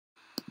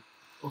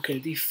Okay,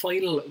 the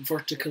final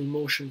vertical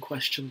motion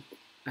question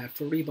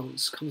for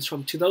rebounds comes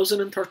from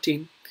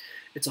 2013.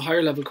 It's a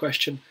higher level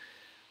question,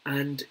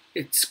 and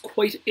it's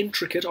quite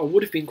intricate, or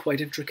would have been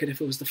quite intricate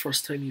if it was the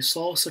first time you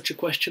saw such a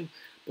question,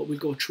 but we'll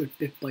go through it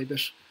bit by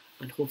bit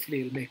and hopefully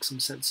it'll make some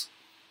sense.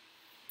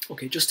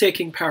 Okay, just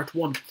taking part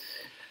one.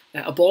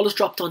 A ball is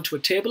dropped onto a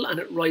table and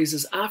it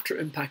rises after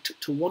impact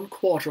to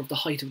 1/4 of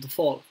the height of the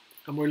fall,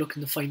 and we're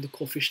looking to find the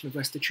coefficient of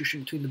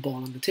restitution between the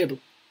ball and the table.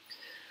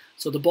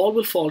 So the ball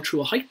will fall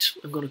through a height,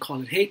 I'm going to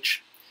call it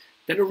h,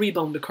 then a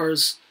rebound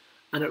occurs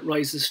and it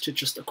rises to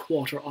just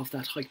 1/4 of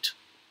that height.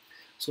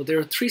 So there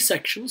are three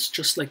sections,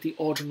 just like the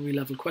ordinary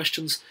level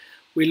questions.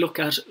 We look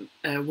at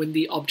when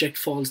the object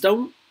falls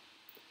down,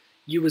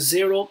 u is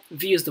 0,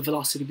 v is the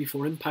velocity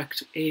before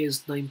impact, a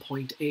is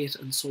 9.8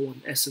 and so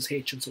on, s is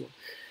h and so on.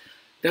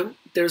 Then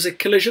there's a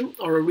collision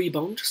or a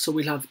rebound, so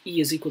we'll have e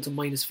is equal to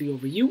minus v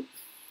over u,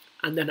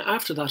 and then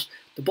after that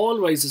the ball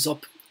rises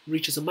up,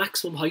 reaches a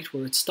maximum height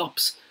where it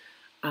stops,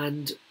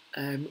 and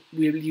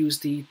we'll use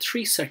the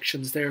three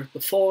sections there, the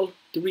fall,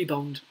 the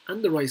rebound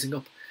and the rising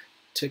up,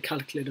 to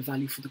calculate a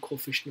value for the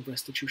coefficient of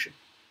restitution.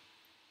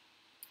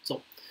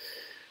 So,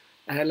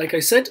 like I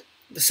said,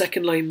 the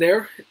second line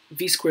there,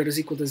 v squared is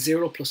equal to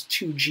 0 plus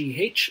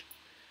 2gh.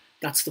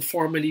 That's the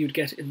formula you'd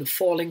get in the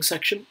falling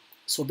section.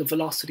 So the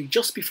velocity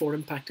just before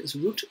impact is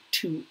root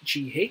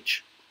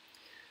 2gh.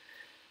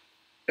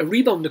 A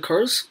rebound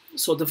occurs,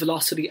 so the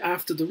velocity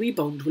after the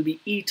rebound will be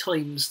e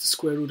times the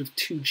square root of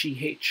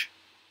 2gh.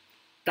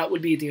 That will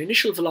be the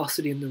initial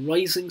velocity in the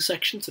rising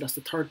section, so that's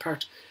the third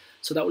part.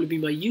 So that will be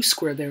my u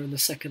squared there in the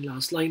second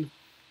last line.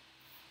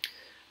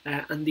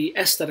 And the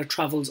s that it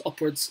travels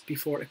upwards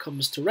before it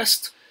comes to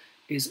rest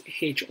is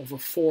h over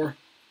 4.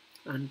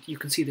 And you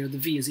can see there the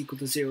v is equal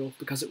to 0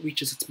 because it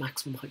reaches its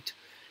maximum height.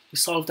 You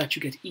solve that,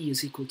 you get e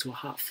is equal to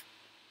 1/2.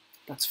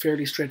 That's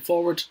fairly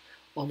straightforward,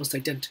 almost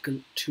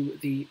identical to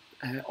the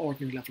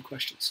ordinary level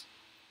questions.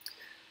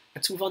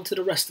 Let's move on to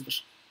the rest of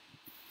it.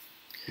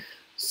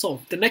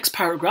 So, the next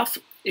paragraph,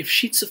 if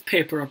sheets of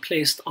paper are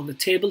placed on the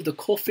table, the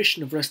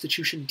coefficient of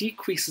restitution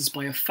decreases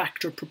by a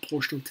factor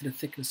proportional to the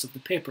thickness of the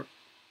paper.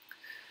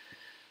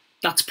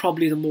 That's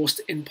probably the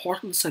most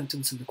important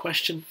sentence in the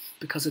question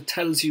because it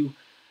tells you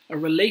a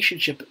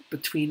relationship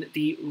between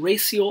the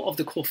ratio of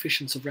the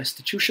coefficients of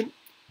restitution,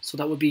 so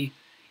that would be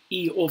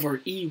E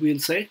over E, we'll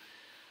say,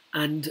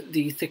 and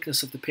the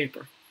thickness of the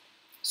paper.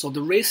 So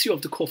the ratio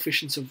of the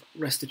coefficients of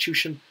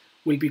restitution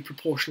will be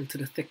proportional to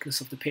the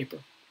thickness of the paper.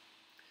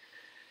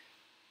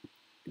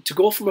 To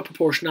go from a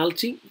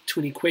proportionality to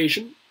an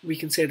equation, we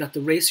can say that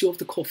the ratio of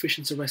the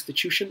coefficients of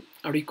restitution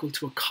are equal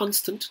to a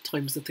constant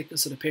times the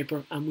thickness of the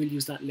paper, and we'll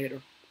use that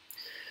later.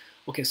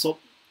 Okay, so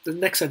the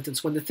next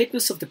sentence, when the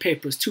thickness of the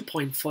paper is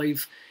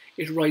 2.5,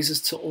 it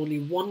rises to only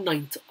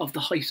 1/9 of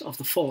the height of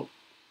the fall.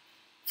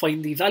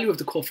 Find the value of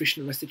the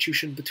coefficient of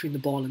restitution between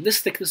the ball and this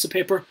thickness of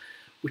paper,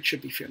 which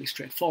should be fairly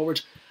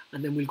straightforward,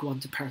 and then we'll go on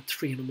to part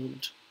 3 in a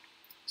moment.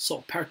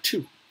 So, part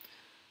 2.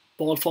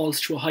 Ball falls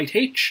through a height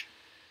h,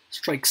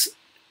 strikes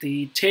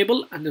the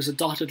table, and there's a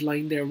dotted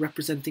line there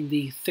representing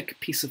the thick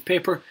piece of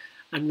paper,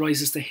 and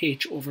rises to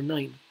h over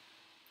 9.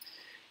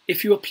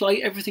 If you apply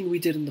everything we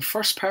did in the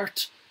first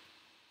part,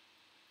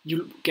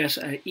 you'll get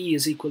e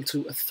is equal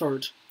to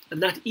 1/3.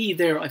 And that e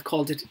there, I've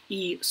called it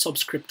e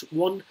subscript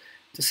 1,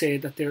 to say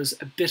that there's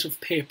a bit of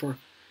paper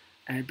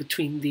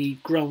between the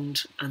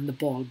ground and the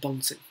ball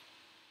bouncing.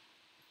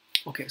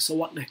 Okay, so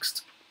what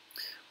next?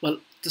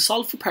 Well, to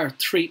solve for part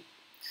 3,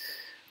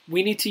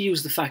 we need to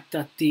use the fact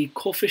that the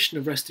coefficient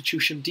of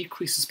restitution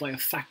decreases by a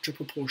factor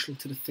proportional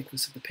to the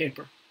thickness of the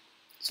paper.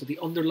 So the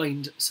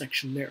underlined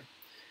section there.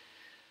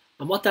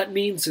 And what that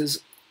means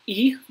is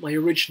E, my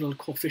original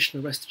coefficient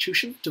of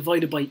restitution,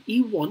 divided by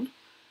E1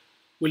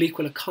 will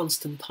equal a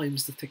constant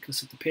times the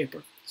thickness of the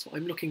paper. So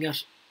I'm looking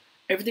at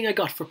everything I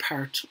got for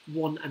part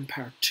 1 and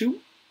part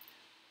 2.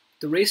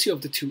 The ratio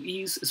of the two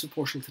E's is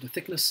proportional to the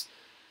thickness.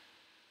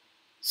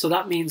 So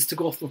that means to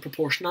go from a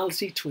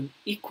proportionality to an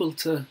equal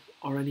to,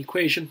 or an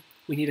equation,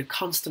 we need a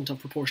constant of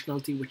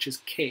proportionality, which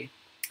is k.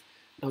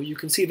 Now you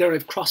can see there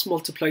I've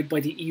cross-multiplied by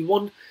the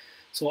E1,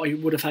 so I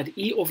would have had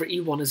E over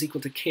E1 is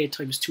equal to k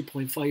times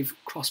 2.5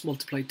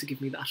 cross-multiplied to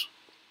give me that.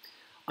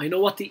 I know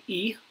what the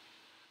E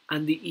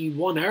and the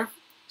E1 are,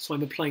 so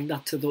I'm applying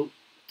that to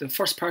the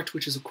first part,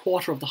 which is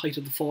 1/4 of the height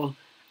of the fall,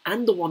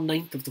 and the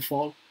 1/9 of the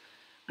fall,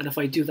 and if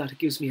I do that, it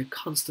gives me a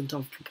constant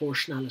of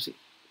proportionality.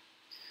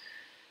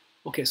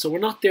 Okay, so we're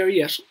not there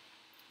yet.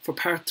 For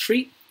part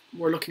 3,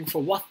 we're looking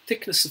for what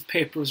thickness of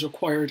paper is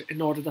required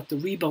in order that the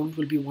rebound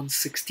will be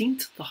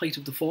 1/16 the height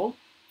of the fall.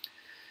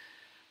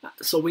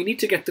 So we need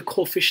to get the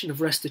coefficient of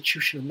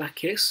restitution in that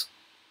case.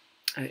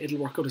 It'll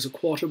work out as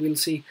 1/4, we'll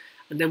see,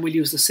 and then we'll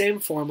use the same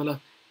formula.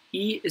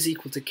 E is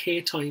equal to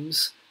k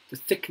times the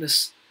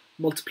thickness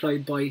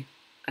multiplied by,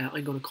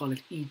 I'm going to call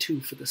it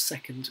E2 for the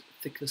second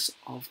thickness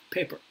of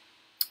paper,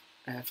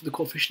 for the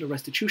coefficient of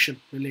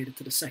restitution related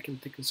to the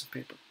second thickness of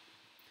paper.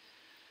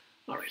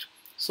 Alright,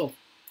 so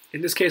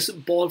in this case,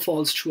 ball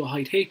falls through a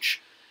height h,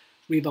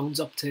 rebounds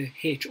up to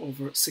h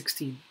over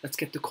 16. Let's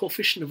get the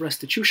coefficient of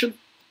restitution.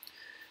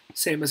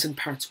 same as in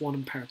parts 1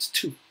 and parts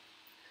 2.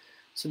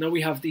 So now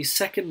we have the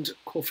second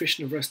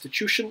coefficient of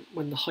restitution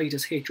when the height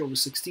is h over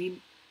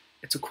 16,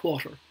 it's a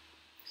quarter.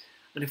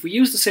 And if we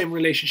use the same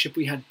relationship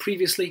we had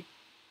previously,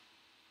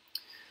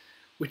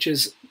 which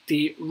is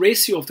the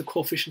ratio of the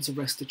coefficients of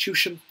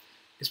restitution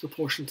is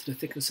proportional to the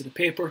thickness of the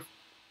paper.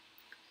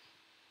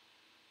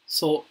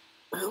 So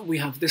we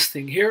have this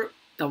thing here.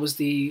 That was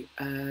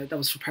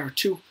for part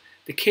 2.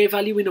 The K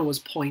value we know is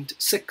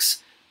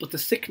 0.6, but the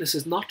thickness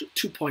is not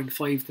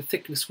 2.5. The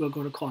thickness we're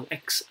going to call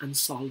x and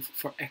solve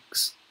for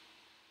x.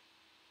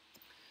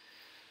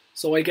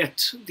 So I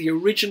get the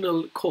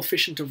original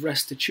coefficient of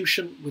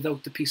restitution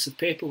without the piece of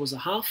paper was a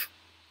half.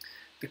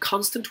 The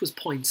constant was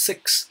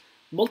 0.6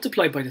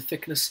 multiplied by the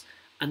thickness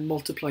and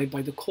multiplied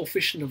by the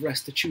coefficient of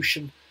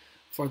restitution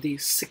for the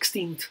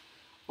 16th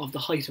of the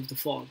height of the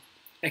fall.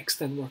 X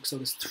then works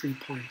out as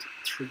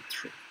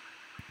 3.33.